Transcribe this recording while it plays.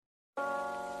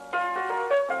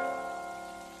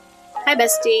Hi,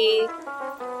 bestie.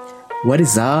 What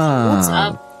is What's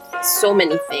up? up? So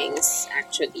many things,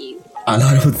 actually. A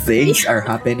lot of things are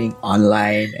happening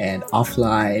online and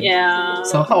offline. Yeah.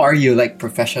 So how are you, like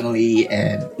professionally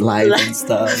and live and I'm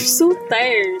stuff? so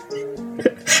tired.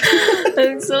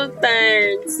 I'm so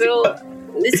tired. So,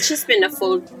 it's just been a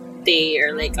full day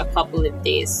or like a couple of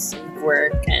days of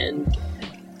work and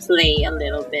play a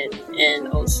little bit, and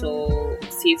also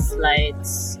a few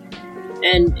flights.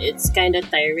 And it's kind of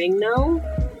tiring now.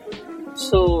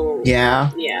 So, Yeah.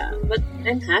 yeah. But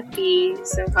I'm happy.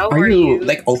 So, how Are are you you?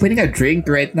 like opening a drink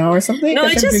right now or something? No,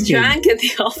 I 'Cause I'm just drinking. drank at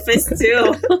the office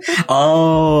too.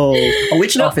 Oh,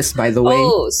 which No. office, by the way?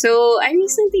 Oh, so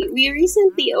we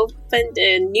recently opened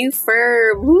a new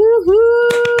firm.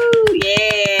 Woohoo!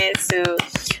 Yeah. So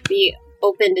we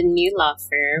opened a new law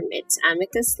firm. It's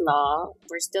Amicus Law.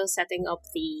 We're still setting up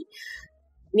the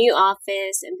new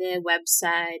office and the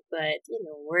website, but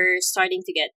we're starting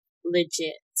to get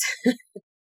legit.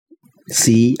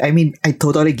 See, I mean, I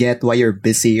totally get why you're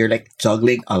busy. You're like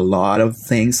juggling a lot of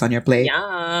things on your plate,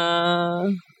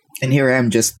 Yeah. and here I am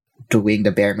just doing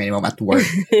the bare minimum at work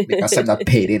because I'm not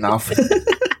paid enough.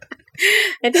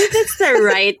 I think that's the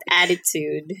right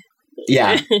attitude.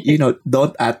 Yeah,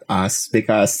 don't at us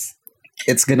because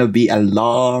it's gonna be a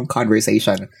long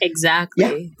conversation.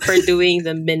 Exactly. For doing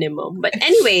the minimum. But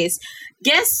anyways,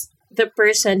 guess the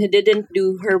person who didn't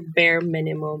do her bare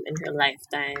minimum in her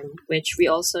lifetime, which we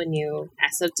also knew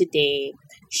as of today,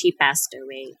 she passed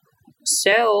away.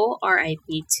 So,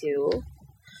 RIP to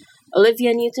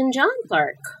Olivia Newton-John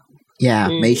Clark. Yeah,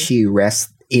 may Mm. she rest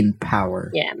in power.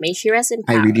 Yeah, may she rest in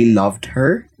I power. really loved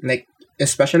her. Like,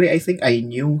 especially, I think I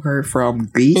knew her from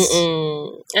Greece.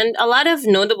 Mm-mm. And a lot of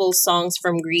notable songs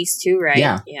from Greece too, right?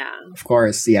 Yeah. Yeah. Of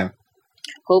course, yeah.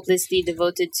 Hopelessly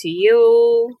Devoted to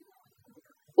You.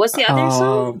 What's the other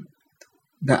song?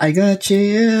 The I got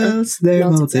chills, they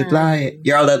Multiply. multiply.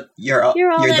 You're all You're all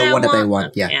you're that the one that I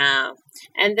want. Yeah. Yeah.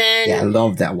 And then, Yeah, I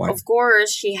love that one. of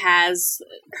course, she has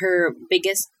her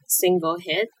biggest single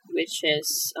hit, which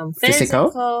is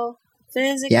Physical?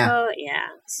 Physical. Yeah.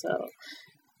 So,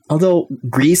 Although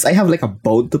Greece, I have like a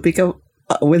bone to pick up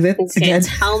with it okay, again.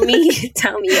 tell me.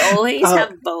 You always Uh,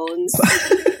 have bones.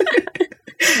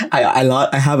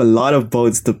 I have a lot of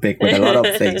bones to pick with a lot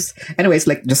of things. Anyways,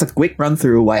 like just a quick run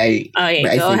through why Okay,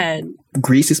 I go think ahead.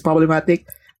 Greece is problematic.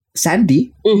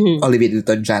 Sandy, Mm-hmm. Olivia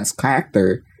Newton-John's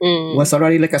character, Mm. was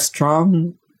already like a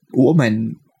strong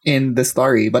woman in the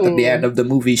story, but at the Mm. end of the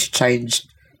movie, she changed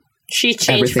She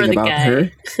changed for everything the about guy.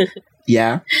 her.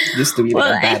 Yeah, just to be Well,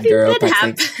 like a I bad think girl that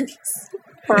type thing. happens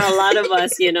for a lot of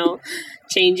us,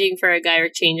 changing for a guy or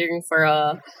changing for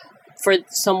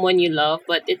someone you love,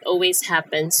 but it always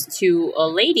happens to a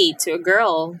lady, to a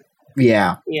girl.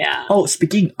 Yeah. Yeah. Oh,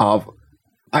 speaking of,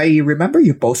 I remember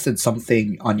you posted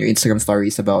something on your Instagram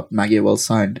stories about Maggie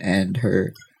Wilson and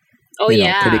her. Oh,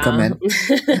 yeah. predicament.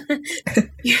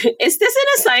 Is this an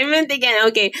assignment again?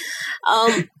 Okay.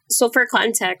 So for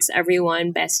context,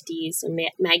 everyone, besties,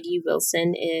 Maggie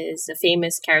Wilson is a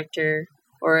famous character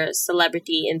or a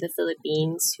celebrity in the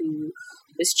Philippines who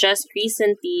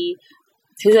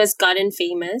has gotten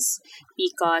famous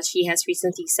because she has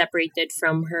recently separated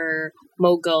from her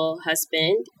mogul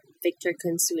husband, Victor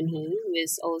Consunji, who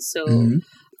is also Mhm.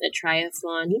 a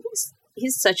triathlon.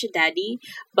 He's such a daddy,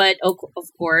 but of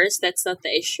course that's not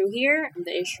the issue here.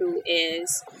 The issue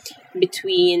is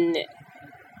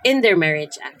in their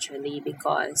marriage, actually,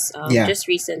 because Yeah. just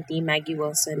recently Maggie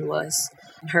Wilson was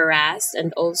harassed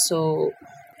and also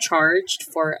charged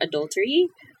for adultery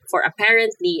for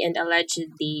apparently and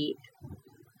allegedly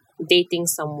dating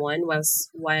someone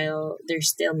while they're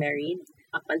still married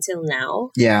up until now.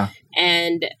 Yeah.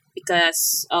 And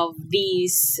because of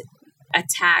these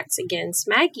attacks against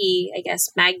Maggie, I guess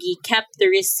Maggie kept the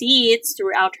receipts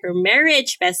throughout her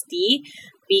marriage, bestie,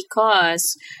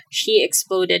 because she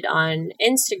exploded on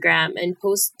Instagram and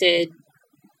posted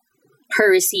her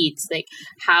receipts, like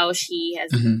how she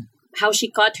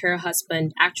caught her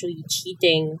husband actually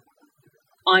cheating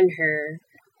on her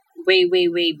way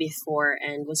before,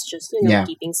 and was just Yeah.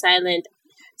 keeping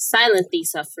silently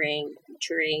suffering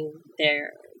during the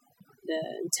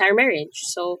entire marriage.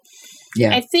 So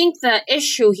Yeah. I think the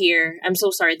issue here, I'm so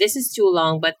sorry, this is too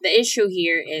long, but the issue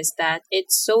here is that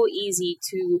it's so easy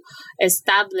to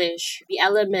establish the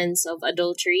elements of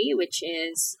adultery, which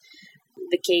is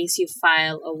the case you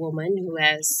file a woman who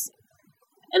has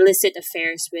illicit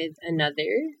affairs with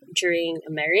another during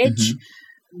a marriage,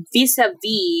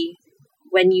 vis-a-vis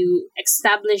when you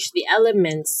establish the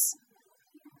elements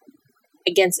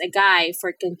against a guy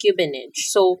for concubinage.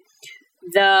 So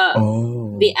The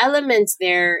Oh. the elements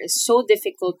there is so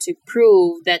difficult to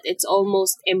prove that it's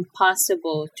almost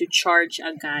impossible to charge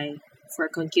a guy for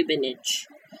concubinage.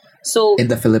 So In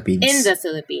the Philippines. in the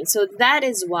Philippines. So that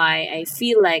is why I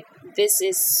feel like this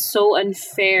is so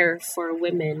unfair for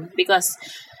women because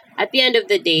at the end of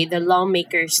the day, the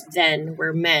lawmakers then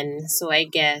were men. So I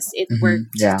guess it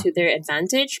worked yeah. to their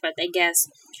advantage. But I guess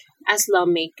as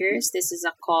lawmakers, this is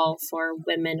a call for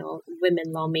women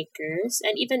lawmakers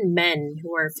and even men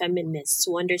who are feminists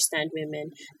who understand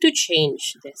women to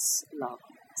change this law.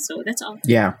 So that's all.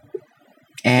 Yeah.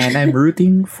 And I'm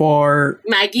rooting for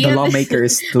Maggie, the on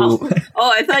lawmakers to.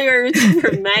 Oh, I thought you were rooting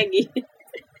for Maggie.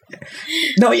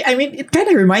 No, I mean, it kind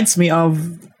of reminds me of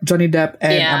Johnny Depp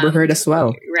and Yeah. Amber Heard as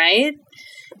well. Right?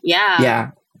 Yeah.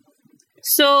 Yeah.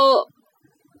 So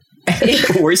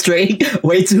We're straying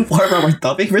way too far from our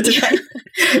topic for tonight.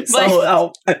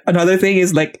 So, another thing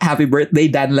is like, happy birthday,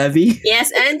 Dan Levy.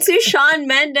 yes, and to Shawn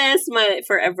Mendes, my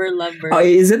forever lover. Oh,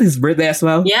 is it his birthday as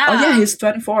well? Yeah. Oh, yeah, he's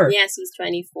 24. Yes, he's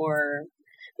 24.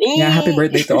 Yeah, happy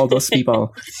birthday to all those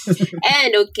people.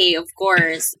 And okay, of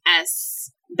course,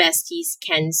 as besties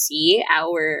can see,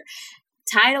 our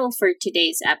title for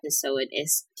today's episode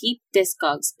is Deep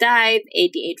Discogs Dive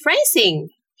 88 Rising.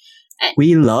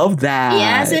 We love that.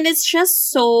 Yes, and it's just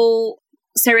so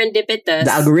serendipitous.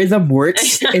 The algorithm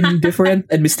works in different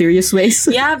and mysterious ways.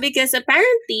 Yeah, because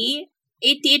apparently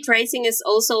 88 Rising is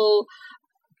also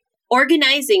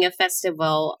organizing a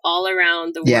festival all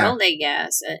around the Yeah. world, I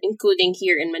guess, including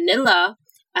here in Manila,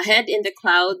 Ahead in the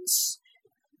Clouds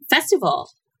Festival.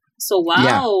 So,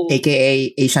 wow. Yeah,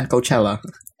 aka Asian Coachella.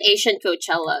 Asian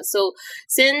Coachella. So,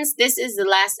 since this is the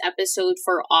last episode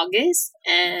for August,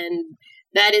 and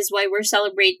that is why we're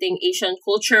celebrating Asian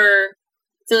culture,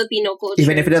 Filipino culture.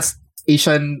 Even if it is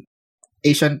Asian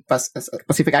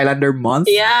Pacific Islander month,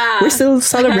 Yeah. we're still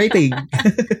celebrating.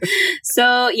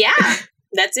 So, yeah,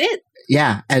 that's it.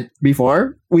 Yeah, and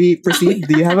before we proceed,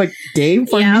 do you have a game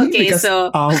for Yeah, me? okay, Because, so-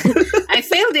 um, I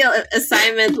failed the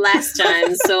assignment last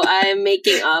time, so I'm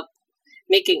making up.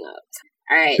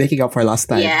 All right. making up for last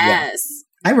time. Yeah. Yes.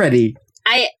 I'm ready.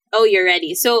 Oh, you're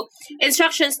ready. So,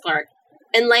 instructions, Clark.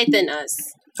 Enlighten us.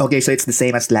 Okay, so it's the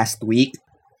same as last week.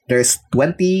 There's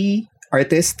 20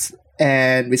 artists,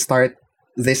 and we start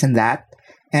this and that.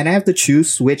 And I have to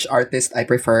choose which artist I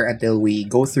prefer until we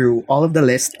go through all of the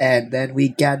list, and then we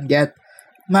can get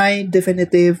my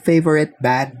definitive favorite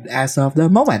band as of the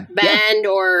moment. Yeah. Band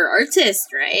or artist,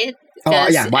 right? Oh,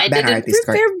 yeah, I band or didn't artist,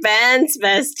 prepare bands,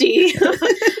 bestie. All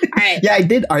right. Yeah, I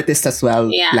did artist as well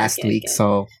Yeah, last okay, week, okay.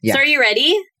 so yeah. So, are you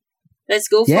ready? Let's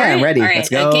go for Yeah, it. I'm ready. All right. Let's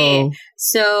go. Okay.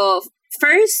 So,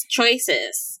 first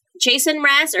choices: Jason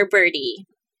Mraz or Birdie?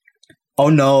 Oh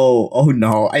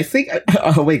no. I think,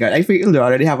 oh my god, I think we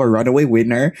already have a runaway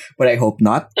winner, but I hope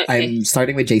not. Okay. I'm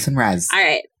starting with Jason Mraz. All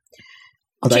right.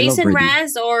 Although I love Jason Birdie. Mraz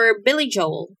or Billy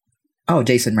Joel? Oh,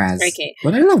 Jason Mraz. Okay.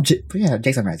 But I love,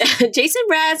 Jason Mraz. Jason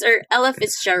Mraz or Ella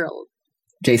Fitzgerald?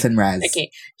 Jason Mraz. Okay.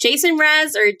 Jason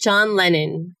Mraz or John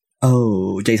Lennon?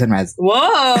 Oh, Jason Mraz.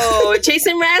 Whoa!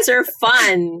 Jason Mraz or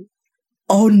Fun?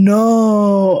 Oh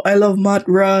no, I love Matt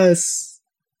Russ.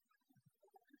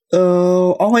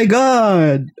 Oh my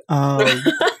god.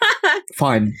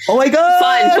 Fun. Oh my god.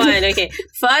 Fun. Okay.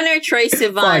 Fun or Troy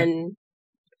Sivan?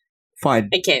 Fun.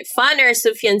 Okay. Fun or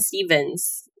Sufjan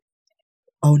Stevens?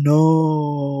 Oh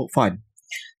no. Fun.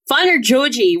 Fun or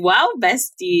Joji? Wow,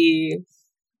 bestie.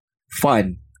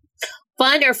 Fun.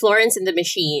 Fun or Florence and the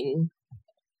Machine?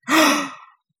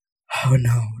 Oh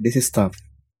no, this is tough.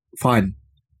 Fun.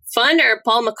 Fun or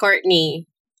Paul McCartney?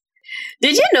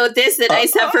 Did you notice that I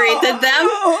separated them?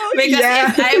 Because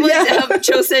if I would have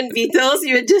chosen Beatles,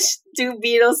 you would just do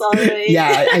Beatles all the way.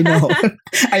 Yeah, I know.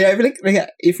 I feel like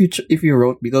if you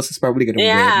wrote Beatles, it's probably gonna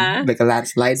Yeah. win, like a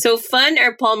landslide. So Fun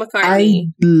or Paul I McCartney?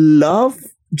 love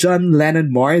John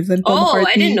Lennon more than Paul Oh, McCartney.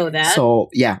 I didn't know that. So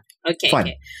yeah. Okay, Fun.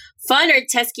 okay. Fun or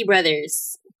Teskey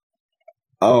Brothers?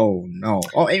 Oh no.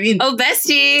 Oh, I mean, Oh,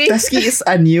 bestie. Teskey is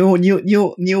a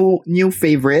new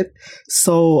favorite,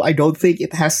 so I don't think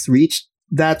it has reached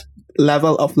that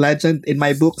level of legend in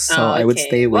my book. So Oh, I would okay.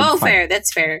 stay with Well, Fun. fair.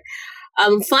 That's fair.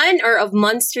 Fun or Of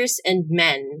Monsters and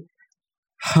Men?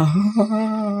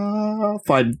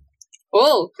 Fun.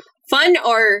 Oh, Fun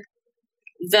or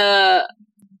The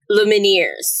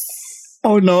Lumineers?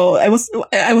 Oh no, I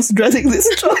was dreading this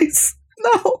choice.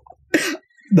 No,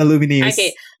 the Lumineers.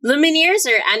 Okay, Lumineers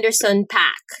or Anderson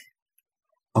Paak?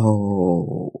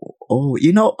 Oh,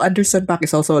 you know, Anderson Paak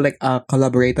is also like a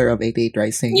collaborator of 88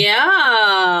 Rising.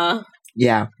 Yeah.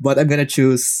 Yeah, but I'm gonna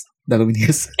choose the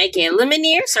Lumineers. Okay,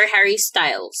 Lumineers or Harry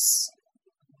Styles?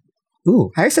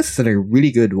 Ooh, Harry Styles is a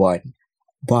really good one,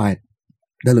 but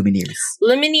The Lumineers.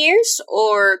 Lumineers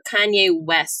or Kanye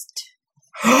West?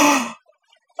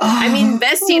 I mean,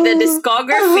 Bestie, the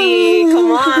discography.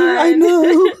 Come on. I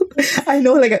know. I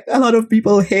know, like, a lot of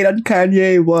people hate on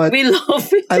Kanye, but We love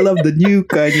it. I love the new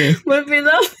Kanye. But we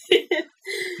love it.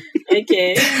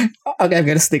 Okay. Okay, I'm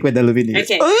gonna stick with the Lumineers.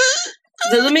 Okay.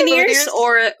 The Lumineers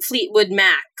or Fleetwood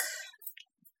Mac?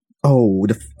 Oh,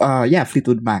 yeah,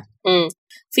 Fleetwood Mac.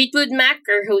 Fleetwood Mac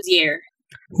or Hozier?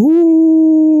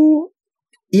 Ooh.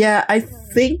 Yeah, I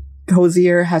think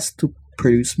Hozier has to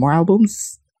produce more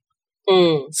albums.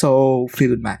 So,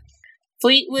 Fleetwood Mac.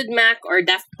 Fleetwood Mac or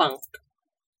Daft Punk?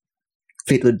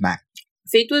 Fleetwood Mac.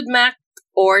 Fleetwood Mac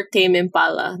or Tame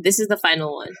Impala? This is the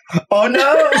final one. Oh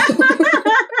no!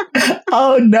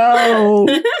 Oh no!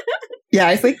 Yeah,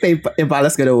 I think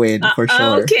Impala's gonna win for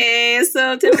sure. Okay,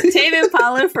 so Tame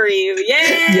Impala for you.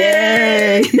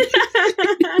 Yay! Yay!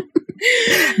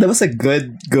 That was a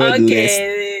good list.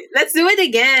 Okay, let's do it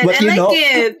again. But I like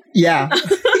it. Yeah.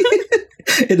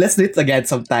 Let's do it again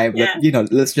sometime. Yeah.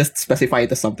 But, let's just specify it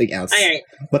to something else. All right.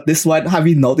 But this one, have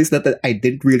you noticed that I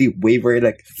didn't really waver,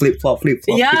 like, flip-flop?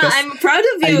 Yeah, because I'm proud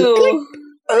of I you. look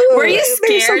like, Were you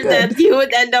they're so scared good. that you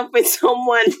would end up with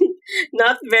someone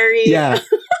not very... Yeah.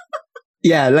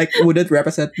 Yeah, like, wouldn't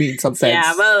represent me in some sense.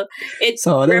 Yeah, well, it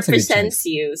So that was a good represents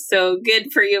you. So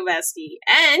good for you, Bestie.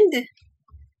 And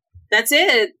that's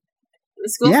it.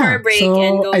 Let's go for a break so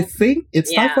and go. I think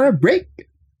it's time Yeah. for a break.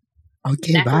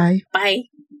 Okay, Definitely. bye. Bye.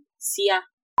 See ya.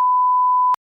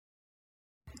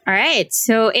 All right.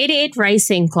 So 88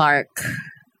 Rising, Clark.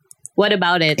 What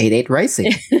about it? 88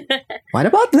 Rising. What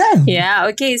about them? Yeah.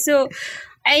 Okay. So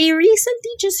I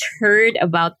recently just heard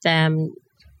about them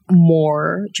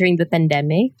more during the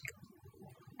pandemic.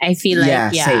 I feel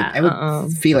like, same. I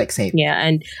would feel like same. Yeah,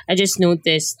 and I just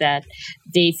noticed that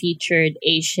they featured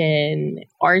Asian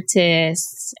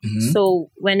artists. Mhm. So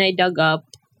when I dug up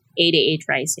 88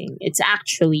 Rising, it's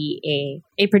actually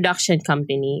a production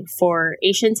company for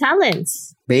Asian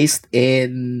talents. Based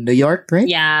in New York, right?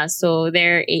 Yeah, so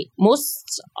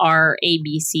most are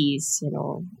ABCs,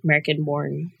 American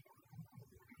born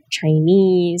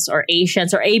Chinese or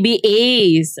Asians or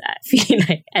ABAs. I feel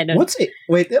like I don't What's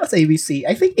ABC?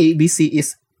 I think ABC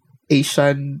is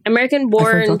Asian. American I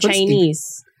born forgot what's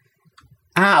Chinese.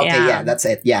 Okay, Yeah. yeah, that's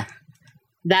it. Yeah.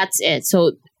 That's it.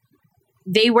 So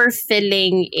they were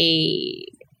filling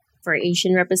for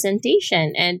Asian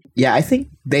representation, and Yeah, I think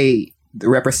they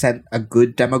represent a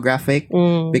good demographic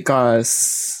mm,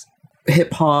 because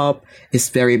hip hop is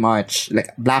very much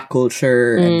like black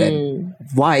culture and then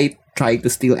mm, white trying to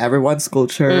steal everyone's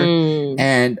culture. mm,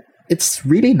 And it's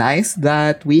really nice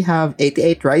that we have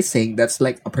 88 Rising. That's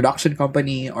like a production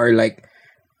company or like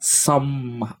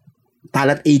some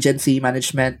talent agency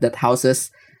management that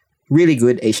houses really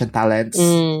good Asian talents.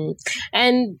 mm.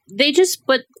 And they just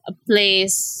put a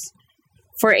place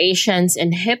for Asians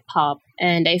in hip hop,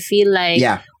 and I feel like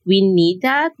Yeah. we need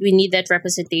that. We need that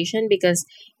representation because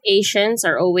Asians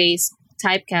are always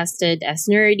typecasted as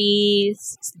nerdy,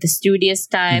 the studious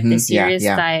type, the Mhm, yeah, serious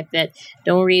yeah. type that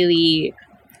don't really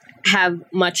have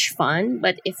much fun.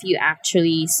 But if you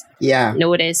actually Yeah.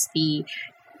 notice the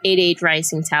 88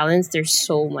 Rising talents, they're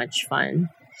so much fun.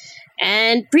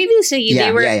 And previously, Yeah,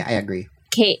 they were yeah, I agree.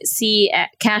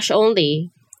 cash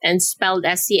only and spelled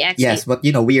SCX. Yes, but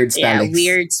weird Yeah, spellings.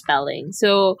 weird spelling.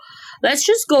 So let's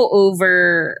just go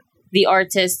over the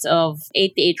artists of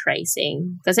 88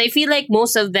 Rising because I feel like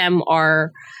most of them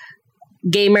are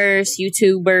gamers,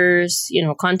 YouTubers,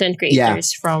 content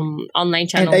creators from online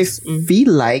And I channels.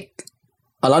 feel like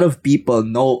a lot of people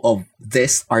know of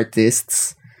these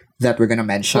artists that we're gonna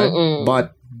mention, Mm-mm.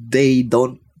 but they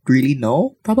don't really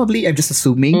know. Probably, I'm just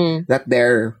assuming Mm. that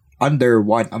they're under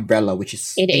one umbrella, which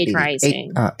is 88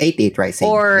 Rising. 88 Rising.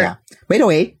 Or- yeah.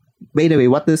 By the way,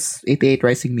 what does 88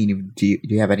 Rising mean? Do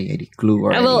you have any clue or?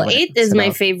 Well, what 8 it's is my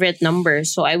about? favorite number,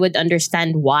 so I would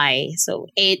understand why. So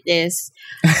 8 is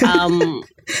um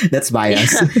That's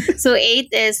bias. so 8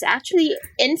 is actually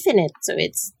infinite. So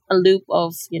it's a loop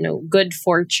of, good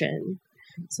fortune.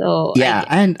 So Yeah,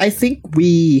 and I think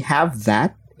we have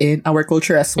that in our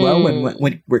culture as well. When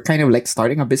we're kind of like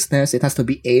starting a business, it has to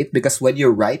be 8 because when you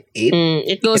write 8,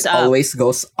 it goes it up. always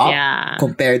goes up Yeah.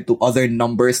 compared to other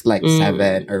numbers like Mm.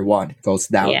 7 or 1. It goes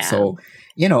down. Yeah. So,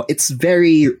 it's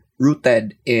very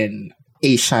rooted in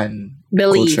Asian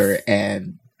Belief. culture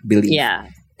and belief. Yeah.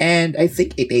 And I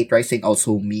think 88 Rising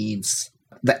also means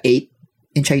the 8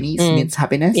 in Chinese means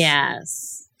happiness.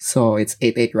 Yes. So it's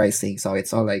 88 Rising. So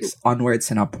it's all like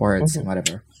onwards and upwards and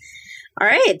whatever. All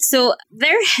right. So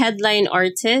their headline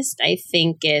artist, I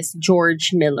think, is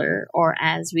George Miller, or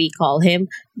as we call him,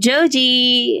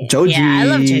 Joji. Joji. Yeah, I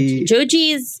love Joji.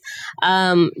 Joji is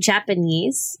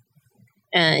Japanese.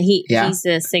 He's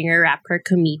a singer, rapper,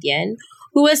 comedian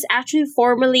who was actually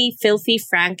formerly Filthy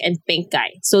Frank and Pink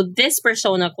Guy. So this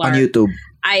persona, Clark, On YouTube.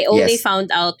 I only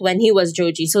found out when he was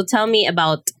Joji. So tell me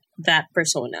about that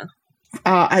persona.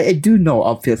 I do know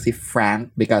of Filthy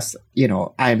Frank because,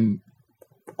 I'm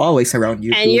always around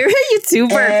YouTube. And you're a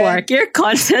YouTuber, Clark. You're a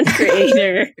content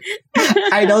creator.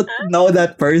 I don't know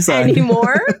that person.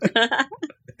 Anymore?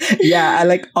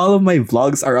 Yeah, all of my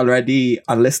vlogs are already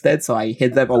unlisted, so I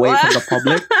hid them away from the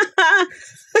public.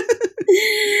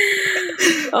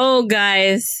 Oh,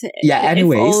 guys. Yeah,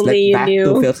 anyways, back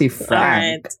knew. to Filthy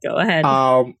Frank. All right, go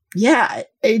ahead. Yeah,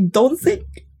 I don't think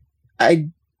I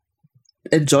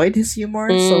enjoyed his humor,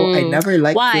 so I never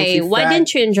liked Filthy Frank. Why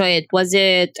didn't you enjoy it? Was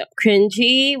it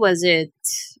cringy? Was it...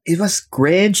 It was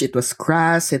cringe, it was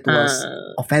crass, it was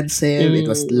offensive, it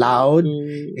was loud,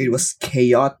 it was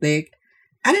chaotic.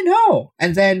 I don't know.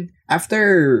 And then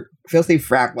after Filthy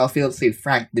Frank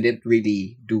didn't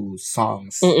really do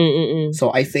songs.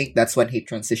 So I think that's when he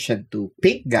transitioned to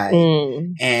Pink Guy.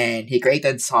 And he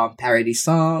created some parody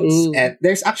songs. And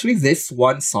there's actually this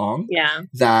one song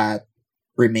that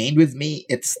remained with me.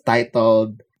 It's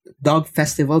titled Dog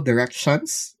Festival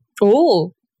Directions.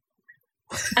 Oh.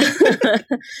 How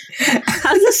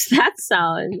does that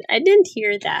sound? I didn't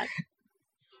hear that.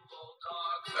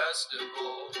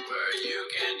 Festival where you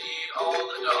can eat all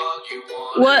the dog you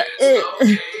want. What?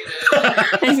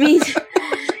 I mean,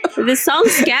 the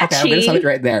song's catchy. Okay, I'm gonna stop it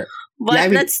right there.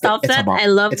 But let's stop that. I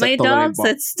love my dogs.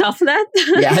 Let's stop that.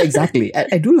 Yeah, exactly.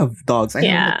 I do love dogs. I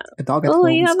have a dog at home.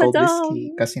 You have called a dog.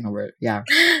 Whiskey. Because,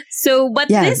 So, but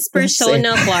this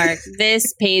persona, Clark,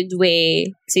 this paved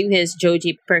way to his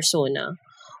Joji persona,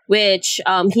 which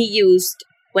he used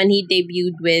when he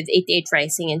debuted with 88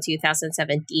 Rising in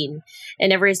 2017.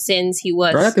 And ever since he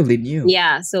was... relatively new.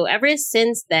 Yeah, so ever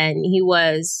since then, he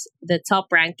was the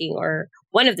top ranking or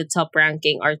one of the top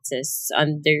ranking artists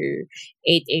under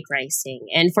 88 Rising.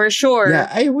 And for sure...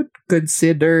 Yeah, I would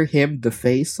consider him the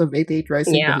face of 88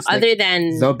 Rising. Yeah, other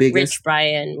than the biggest... Rich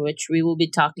Brian, which we will be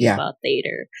talking about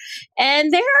later.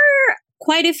 And there are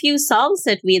quite a few songs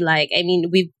that we like. I mean,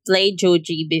 we've played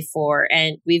Joji before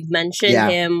and we've mentioned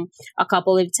him a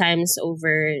couple of times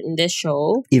over in this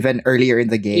show. Even earlier in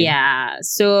the game. Yeah.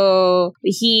 So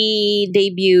he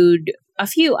debuted a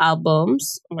few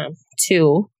albums.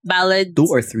 2. Ballads. 2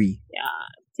 or 3. Yeah.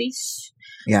 Please.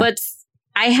 Yeah. But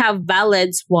I have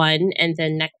Ballads 1 and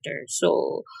then Nectar.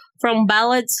 So from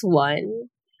Ballads 1,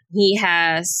 he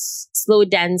has Slow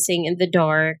Dancing in the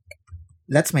Dark.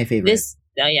 That's my favorite.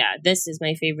 This is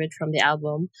my favorite from the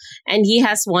album. And he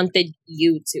has Wanted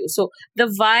You too. So the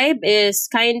vibe is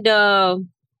kind of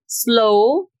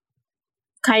slow,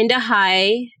 kind of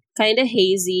high, kind of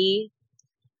hazy,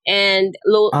 and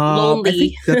lonely. I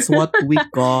think that's what we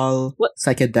call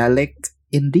psychedelic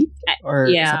indie or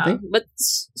something. But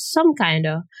some kind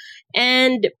of.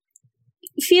 And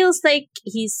it feels like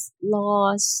he's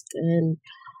lost and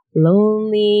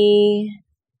lonely.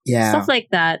 Yeah. Stuff like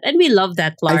that. And we love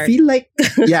that, Clark. I feel like,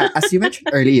 as you mentioned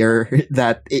earlier,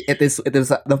 that it is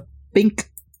the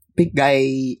pink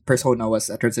guy persona was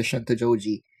a transition to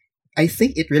Joji. I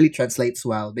think it really translates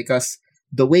well because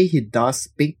the way he does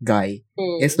Pink Guy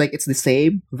is like it's the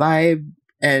same vibe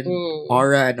and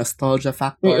aura and nostalgia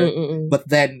factor. But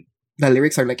then the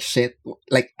lyrics are like shit.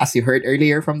 Like as you heard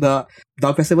earlier from the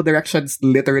Dog Festival directions,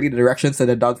 literally the directions to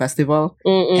the Dog Festival.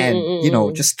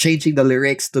 And, just changing the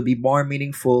lyrics to be more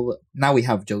meaningful. Now we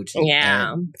have Joji.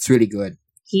 Yeah. It's really good.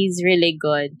 He's really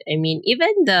good. I mean, even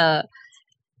the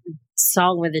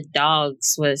song with the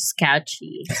dogs was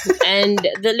catchy. And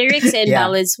the lyrics in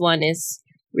Ballads 1 is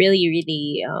really,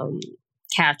 really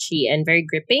catchy and very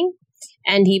gripping.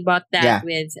 And he bought that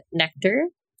with Nectar.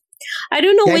 I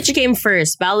don't know which came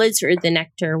first, Ballads or the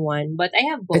Nectar one, but I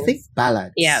have both. I think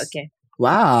Ballads. Yeah, okay.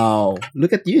 Wow.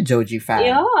 Look at you, Joji fan.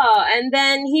 Yeah, and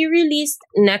then he released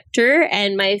Nectar,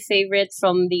 and my favorite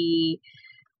from the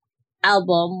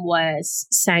album was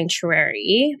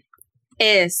Sanctuary.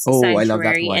 Sanctuary I love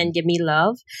that one. And Give Me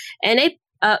Love. And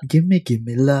give me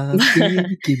love,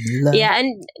 give me love. Yeah,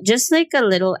 and just like a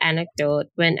little anecdote,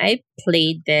 when I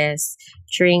played this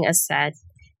during a set,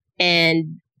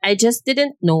 and I just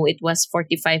didn't know it was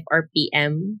 45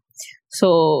 RPM.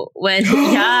 So when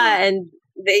and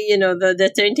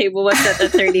the turntable was at a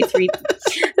 33.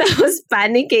 I was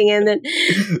panicking and then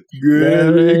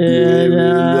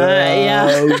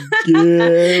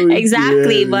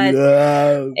exactly, but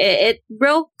it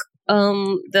broke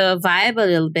the vibe a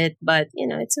little bit, but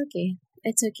it's okay.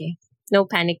 It's okay. No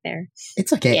panic there.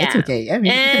 It's okay. It's Yeah. okay. I mean,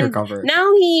 you can And recover.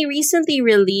 now he recently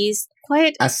released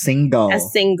quite A single. a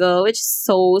single, which is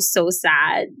so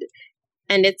sad,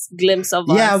 and it's Glimpse of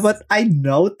Us. Yeah, but I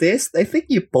noticed. I think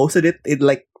you posted it in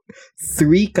like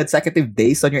 3 consecutive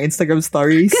days on your Instagram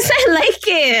stories. because I like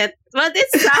it, but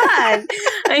it's sad.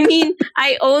 I mean,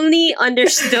 I only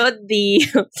understood the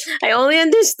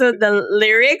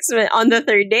lyrics on the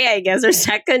third day, I guess, or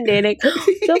second day. Like, what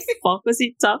the fuck was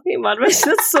he talking about?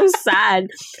 That's so sad.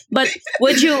 But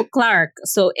would you, Clark?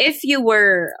 So if you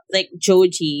were like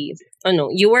Joji, oh no,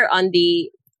 you were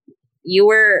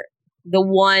the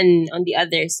one on the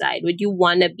other side. Would you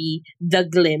wanna be the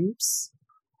Glimpse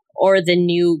or the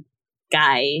new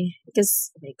guy?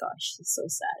 Because, oh my gosh, it's so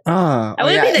sad. I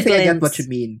wanna be the I think I get glimpse. what you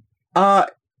mean.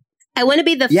 I want to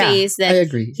be the Yeah, face I that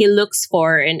agree. he looks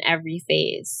for in every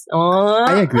face. Oh,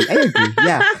 I agree.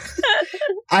 Yeah.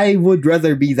 I would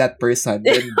rather be that person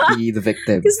than be the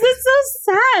victim. Because that's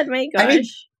so sad. My gosh. I mean,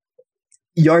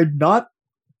 you're not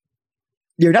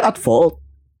at fault,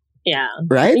 yeah.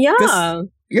 right? 'Cause Yeah.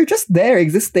 you're just there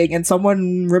existing and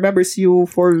someone remembers you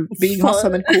for being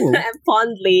awesome and cool.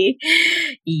 Fondly.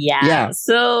 Yeah. Yeah.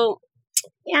 So,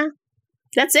 yeah.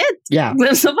 That's it. Yeah.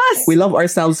 Glimpse of Us. We love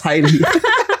ourselves highly.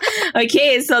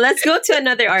 Okay, so let's go to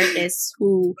another artist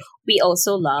who we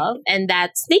also love, and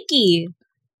that's Nikki.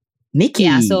 Nikki.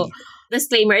 Yeah, so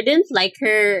disclaimer, I didn't like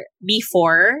her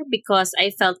before because I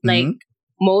felt like Mhm.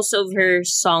 most of her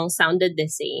songs sounded the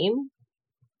same.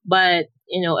 But,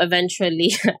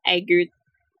 eventually I grew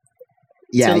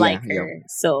to like her.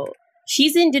 So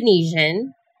she's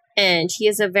Indonesian and she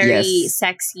has a very Yes.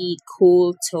 sexy,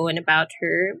 cool tone about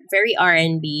her, very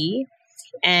R&B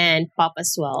and pop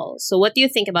as well. So what do you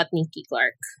think about Nikki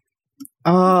Clark?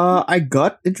 I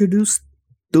got introduced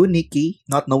to Nikki,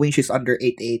 not knowing she's under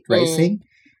 88 Rising,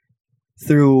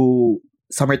 through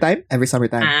summertime, every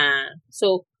summertime.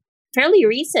 So fairly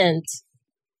recent.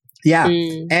 Yeah.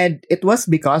 Mm. And it was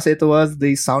because it was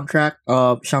the soundtrack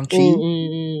of Shang-Chi.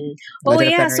 Oh Legend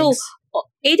of yeah, Ten so Rings.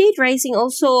 88 Rising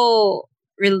also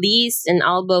released an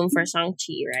album for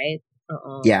Shang-Chi, right?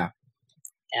 Yeah.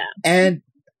 Yeah. And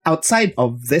outside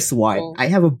of this one, Oh. I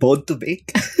have a bone to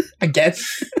pick. Again.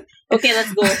 Okay,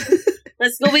 let's go.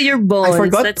 Let's go with your bones.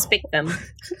 forgot- Let's pick them.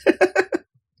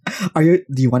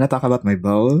 Do you want to talk about my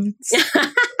bones?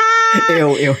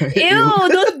 Ew, ew, Ew,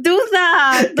 don't do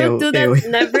that. Don't Ew, do that. ew.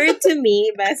 Never to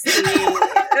me, bestie.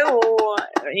 Ew.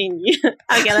 I mean,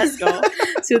 okay, let's go.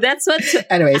 So that's what,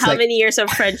 Anyway, it's how like, many years of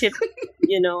friendship,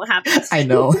 happens. I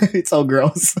know. It's so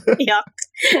gross. Yuck.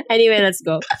 Anyway, let's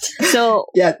go. So,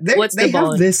 Yeah, What's they the have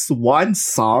bone? this one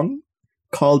song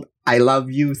called I Love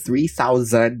You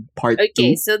 3000 Part 2.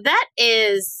 okay, so that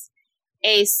is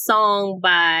a song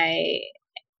by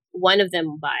one of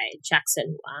them by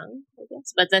Jackson Wang, I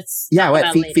guess. But that's Yeah, talk well,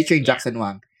 about later. featuring Yeah. Jackson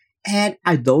Wang. And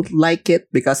I don't like it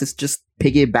because it's just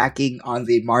piggybacking on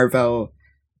the Marvel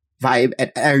vibe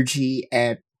and energy.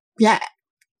 And yeah,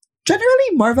 generally,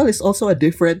 Marvel is also a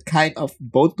different kind of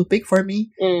bone to pick for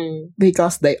me Mm.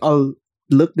 because they all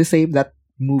look the same, that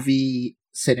movie,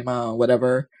 cinema,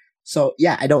 whatever. So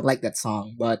yeah, I don't like that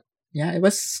song. But yeah, it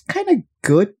was kind of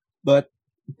good, but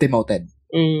demoted.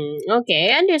 Okay,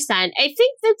 I understand. I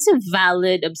think that's a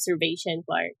valid observation,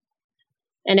 Clark.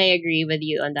 And I agree with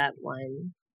you on that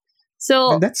one.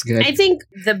 So, And that's good. I think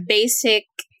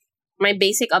my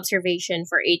basic observation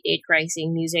for 88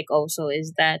 Rising music also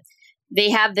is that they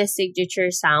have the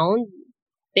signature sound.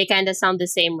 They kind of sound the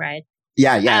same, right?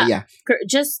 yeah.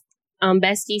 Just,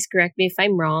 besties, correct me if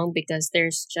I'm wrong, because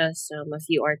there's just a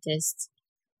few artists,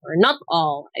 or not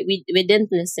all. We didn't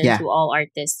listen Yeah. to all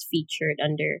artists featured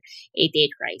under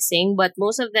 88 Rising, but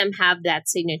most of them have that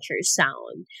signature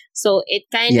sound. So it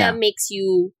kind of Yeah. makes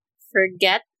you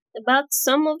forget about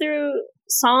some of their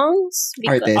songs,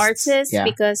 artists yeah.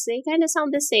 because they kind of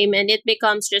sound the same, and it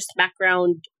becomes just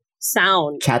background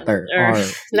sound. Chatter Or- or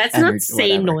Let's not energy, say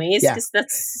whatever. noise Yeah. because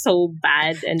that's so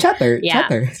bad. And yeah.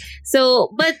 chatter.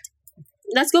 so, but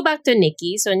let's go back to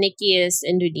Nikki. So Nikki is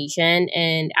Indonesian,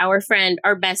 and our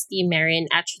bestie Marin,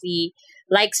 actually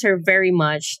likes her very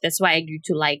much. That's why I grew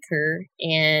to like her.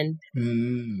 And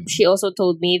Mm. she also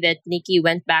told me that Nikki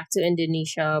went back to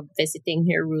Indonesia visiting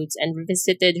her roots and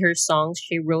revisited her songs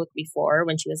she wrote before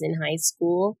when she was in high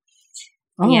school.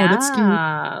 Oh, that's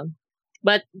cute.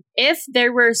 But if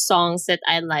there were songs that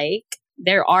I like,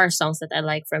 there are songs that I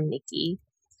like from Nikki,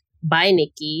 by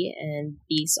Nikki, and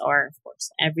these are, of course,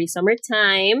 Every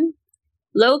Summertime,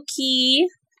 Low Key,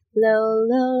 Low,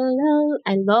 Low, Low.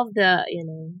 I love the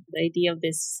idea of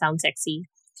this sound sexy.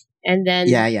 And then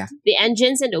Yeah. The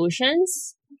Engines and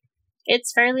Oceans,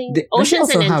 It's fairly Does she Oceans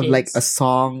also and have like Engines. a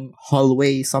song,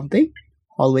 Hallway something?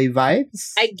 Hallway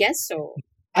Vibes? I guess so.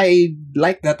 I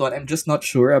like that one. I'm just not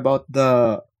sure about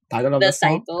the title of the The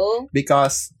song. title.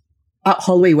 Because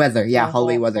Hallway Weather. Yeah,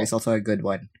 Hallway Uh-huh. Weather is also a good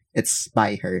one. It's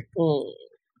by her. Mm.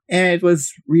 And it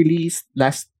was released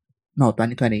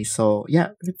 2020. So yeah.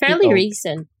 Fairly old.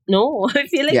 recent. No, I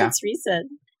feel like Yeah. it's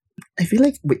recent. I feel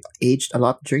like we aged a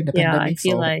lot during the Yeah, pandemic. I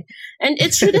feel so like. And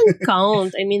it shouldn't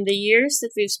count. I mean, the years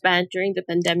that we've spent during the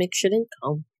pandemic shouldn't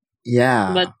count.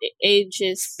 yeah. But age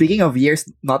is. Speaking of years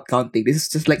not counting, this is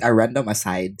just like a random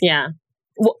aside. Yeah.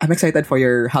 I'm excited for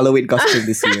your Halloween costume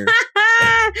this year.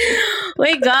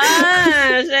 My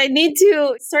gosh, I need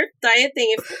to start dieting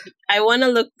if I want to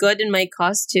look good in my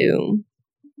costume.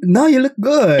 No, you look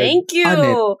good. Thank On it.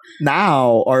 you.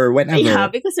 Now or whenever. Yeah,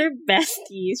 because we're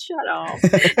besties. Shut up.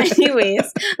 Anyways,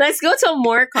 let's go to a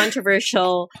more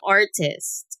controversial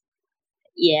artist.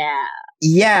 Yeah.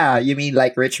 Yeah, you mean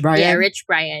like Rich Brian? Yeah, Rich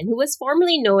Brian, who was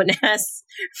formerly known as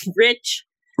Rich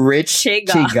Rich Chiga.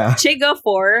 Chiga. Chiga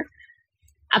for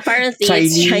apparently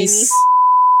Chinese. it's Chinese.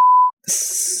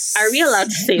 Are we allowed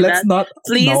to say Let's that? not.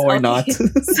 Please, No, we're okay. not.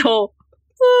 So,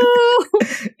 woo.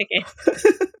 Okay.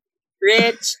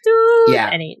 Rich too.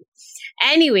 Yeah.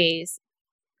 Anyways,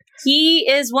 he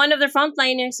is one of the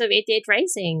frontliners of 88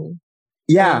 Rising.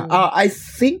 Yeah, Mm. I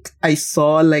think I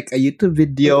saw like a YouTube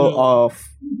video Mhm. of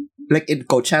like in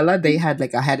Coachella they had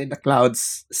like a Head in the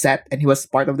Clouds set and he was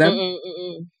part of them.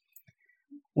 Mm-mm-mm-mm.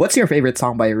 What's your favorite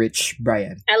song by Rich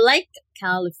Brian? I like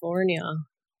California.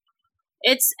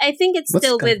 I think it's What's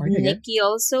still with California again? Nicki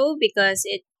also because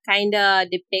it kind of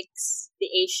depicts the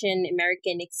Asian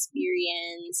American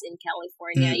experience in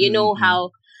California. You know Mm-mm-mm.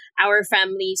 how our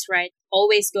families, right,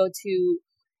 always go to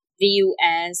the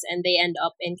US and they end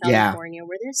up in Yeah. California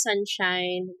where there's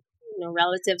sunshine,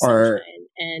 relative Or- sunshine.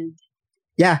 And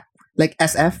Yeah, like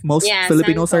SF. Most yeah,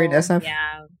 Filipinos are in Sanfo, SF.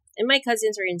 Yeah. And my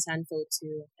cousins are in Sanfo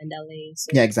too and LA. So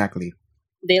Yeah, exactly.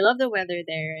 they love the weather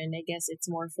there and I guess it's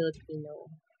more Filipino.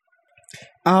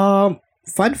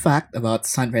 Fun fact about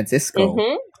San Francisco.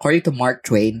 Mhm. According to Mark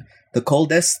Twain, the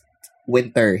coldest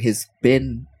winter he's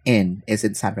been in is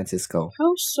in San Francisco.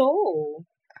 How so?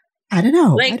 I don't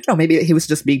know. Like, I don't know. Maybe he was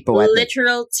just being poetic.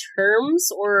 Literal terms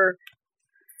or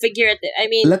figurative? I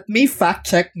mean, Let me fact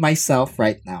check myself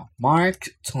right now. Mark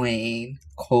Twain,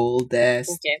 coldest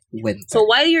okay. winter. So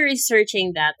while you're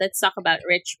researching that, let's talk about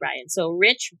Rich Brian. So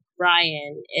Rich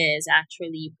Brian is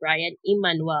actually Brian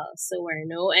Emmanuel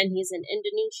Sawerno, and he's an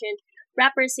Indonesian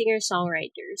rapper, singer,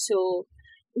 songwriter. So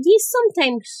he's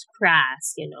sometimes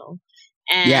crass,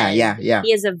 And Yeah.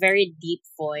 he has a very deep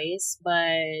voice,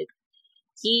 but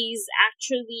he's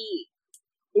actually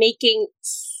making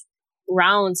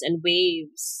rounds and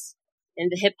waves in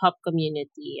the hip hop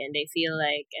community, and I feel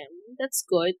like that's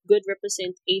good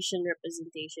representation.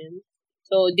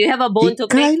 So, do you have a bone He to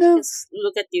pick? kind of- 'Cause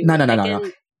look at you. No. I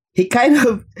can- He kind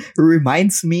of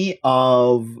reminds me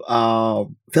of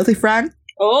Filthy Frank.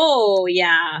 Oh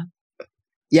yeah,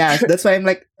 Yeah, that's why I'm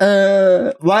like,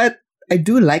 what? I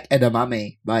do like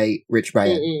Edamame by Rich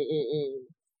Brian. Mm-mm-mm-mm.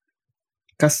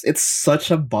 Because it's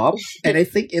such a bop. And I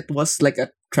think it was like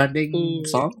a trending Mm.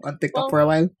 song on TikTok Well, for a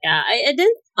while. Yeah. I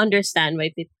didn't understand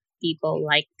why people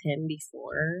liked him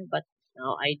before, but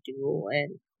now I do,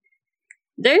 and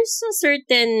there's a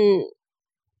certain.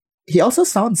 He also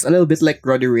sounds a little bit like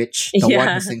Roddy Ricch, the one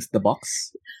Yeah. who sings The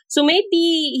Box. So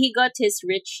maybe he got his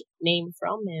rich name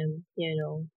from him,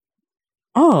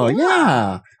 Oh, Yeah.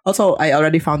 yeah. Also, I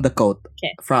already found the quote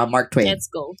Okay. from Mark Twain. Let's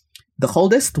go. The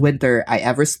coldest winter I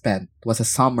ever spent was a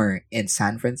summer in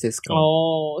San Francisco.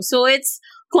 Oh, so it's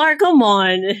Clark, come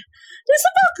on. It's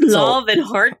about So- love and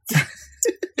heart.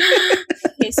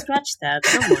 Okay, scratch that.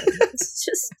 Come on. It's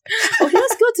just okay,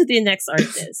 let's go to the next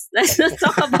artist. Let's not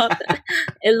talk about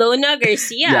Ilona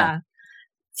Garcia. Yeah.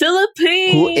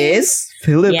 Philippines. Who is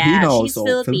Filipino? Yeah, she's so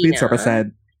Filipina. Philippines represent.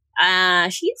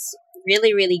 She's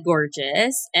really, really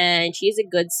gorgeous and she's a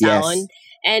good Yes. sound.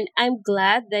 And I'm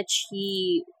glad that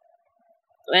she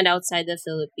went outside the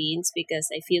Philippines because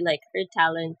I feel like her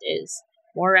talent is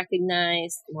more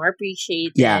recognized, more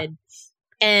appreciated. Yeah.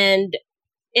 And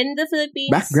in the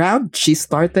Philippines, Background, she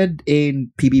started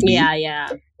in PBB yeah.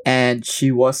 and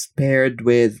she was paired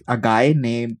with a guy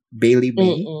named Bailey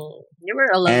May. Mm-mm. They were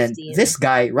a love And team. this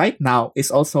guy right now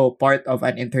is also part of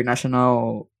an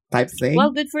international type thing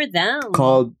Well, good for them.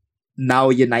 called Now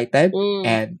United Mm.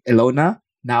 and Ilona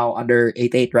now under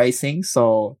 88 Rising.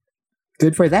 So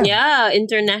good for them. Yeah,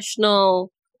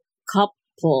 international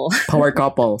couple. Power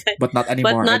couple, but not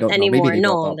anymore. But I not don't anymore. know. Maybe they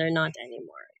broke No, up. they're not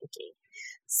anymore. Okay.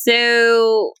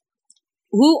 So,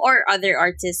 who are other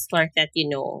artists, Clark, that you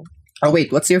know? Oh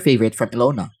wait, what's your favorite from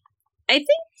Ilona? I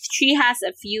think she has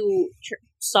a few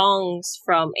songs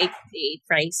from 88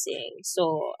 Rising.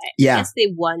 So I Yeah. guess the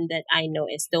one that I know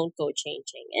is Don't Go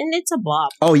Changing. And it's a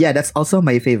bop. Oh yeah, that's also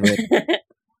my favorite.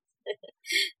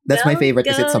 That's my Don't favorite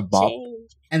because it's a go bop.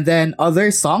 change. And then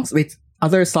other songs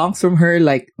from her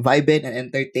like Vibin and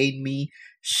Entertain Me.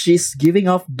 She's giving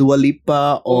off Dua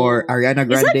Lipa or Ariana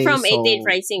Is Grande. that from 88 so...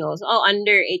 Rising also? Oh,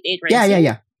 under 88 Yeah, Rising? yeah,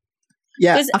 yeah.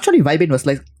 Yeah, 'Cause- actually Vibin was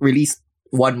like released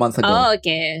 1 month ago. Oh,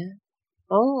 okay.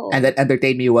 Oh. And then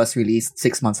Entertain Me was released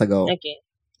 6 months ago. Okay.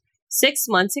 6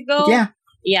 months ago? Yeah.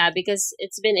 Yeah, because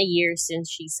it's been a year since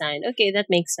she signed. Okay, that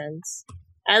makes sense.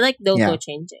 I like Don't Yeah. Go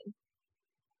Changing.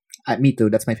 Me too.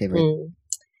 That's my favorite.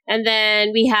 And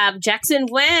then we have Jackson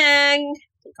Wang.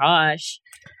 Gosh.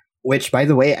 Which, by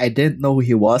the way, I didn't know who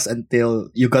he was until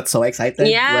you got so excited when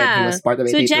he Yeah. was part of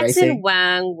So 88 Jackson Rising.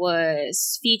 Wang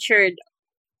was featured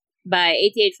by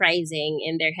 88 Rising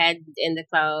in their Head in the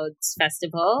Clouds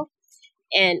festival.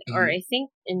 And, or I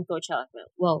think in Coachella.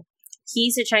 Well,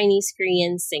 he's a Chinese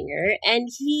Korean singer and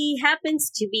he happens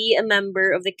to be a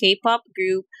member of the K-pop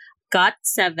group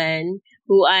GOT7,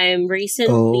 who I'm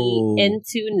recently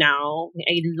into now.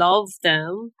 I love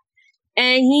them.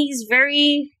 And he's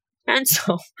very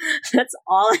handsome. That's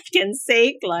all I can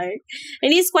say, Clark.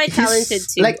 And he's quite talented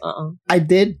too. Like, I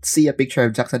did see a picture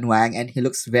of Jackson Wang and he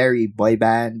looks very boy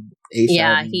band Asian.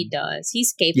 Yeah, he does.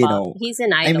 He's K-pop. You know, he's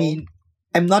an idol. I mean,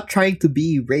 I'm not trying to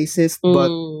be racist, but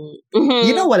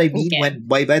you know what I mean when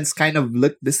boy bands kind of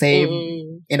look the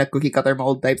same in a cookie cutter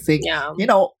mold type thing. Yeah. You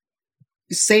know,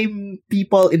 same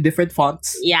people in different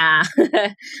fonts. Yeah,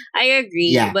 I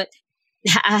agree. Yeah. But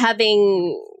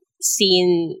having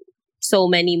seen so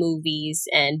many movies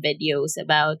and videos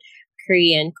about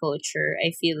Korean culture,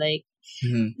 I feel like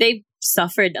they've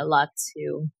suffered a lot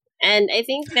too. And I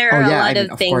think there are a lot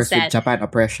of things course, that with Japan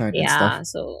oppression and stuff.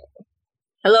 So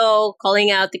hello, calling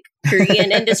out the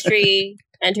Korean industry,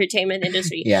 entertainment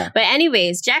industry. Yeah. But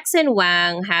anyways, Jackson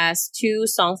Wang has 2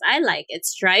 songs I like.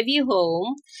 It's Drive You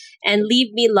Home and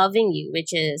Leave Me Loving You, which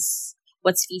is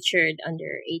what's featured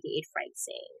under 88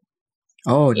 Rising.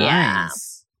 Oh, Yeah.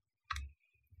 nice.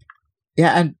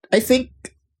 Yeah, and I think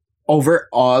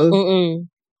overall,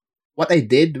 what I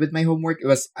did with my homework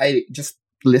was I just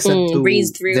listened to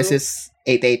breezed through. This is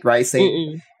 88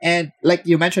 Rising. And like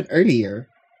you mentioned earlier,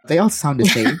 they all sound the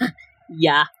same.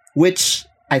 Yeah. Which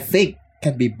I think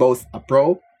can be both a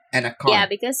pro and a con. Yeah,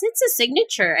 because it's a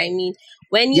signature. I mean,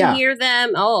 when you hear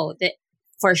them,